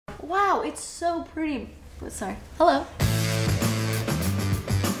Wow, it's so pretty. Sorry. Hello.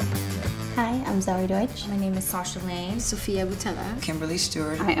 Hi, I'm Zoey Deutch. My name is Sasha. Sofia Boutella. Kimberly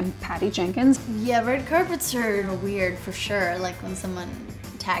Steward. I am Jenkins. Yeah, red carpets are weird for sure. Like when someone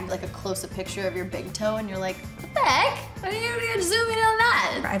tagged like a close-up picture of your big toe and you're like, what the heck? Why are you gonna zoom in on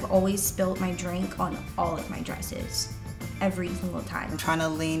that? I've always spilled my drink on all of my dresses. Every single time. I'm trying to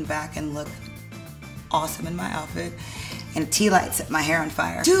lean back and look awesome in my outfit. And tea light set my hair on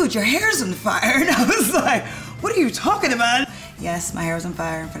fire. Dude, your hair's on fire. And I was like, what are you talking about? Yes, my hair was on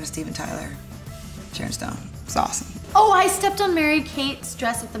fire in front of Steven Tyler. Sharon Stone. It's awesome. Oh, I stepped on Mary Kate's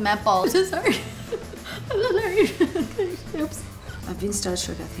dress at the Met Ball. I'm so sorry. I'm so sorry. Oops. I've been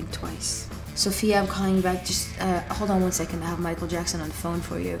starstruck, I think, twice. Sophia, I'm calling you back. Just hold on 1 second. I have Michael Jackson on the phone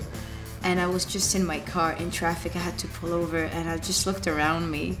for you. And I was just in my car in traffic. I had to pull over, and I just looked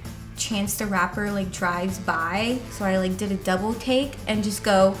around me. Chance the Rapper like drives by, so I like did a double take and just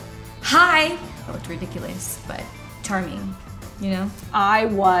go, hi. Oh, it's ridiculous, but charming, you know? I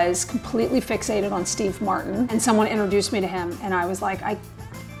was completely fixated on Steve Martin, and someone introduced me to him, and I was like, I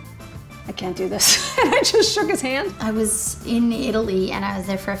can't do this. And I just shook his hand. I was in Italy and I was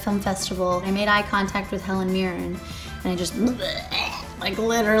there for a film festival. I made eye contact with Helen Mirren and I just, like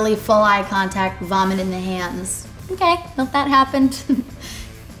literally full eye contact, vomit in the hands. Okay, well that happened.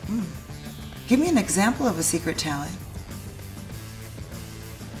 Give me an example of a secret talent.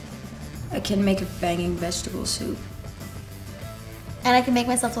 I can make a banging vegetable soup. And I can make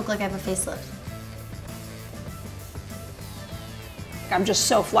myself look like I have a facelift. I'm just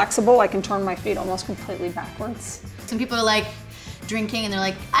so flexible, I can turn my feet almost completely backwards. Some people are like drinking and they're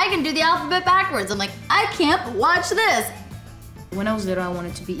like, I can do the alphabet backwards. I'm like, I can't watch this. When I was little, I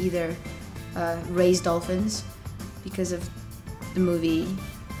wanted to be either raised dolphins because of the movie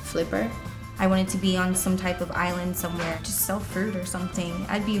Flipper. I wanted to be on some type of island somewhere, just sell fruit or something.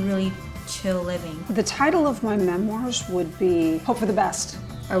 I'd be really chill living. The title of my memoirs would be Hope for the Best.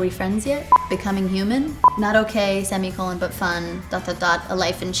 Are we friends yet? Becoming human? Not okay, semicolon, but fun, ... a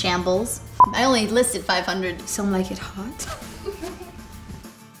life in shambles. I only listed 500. Some like it hot.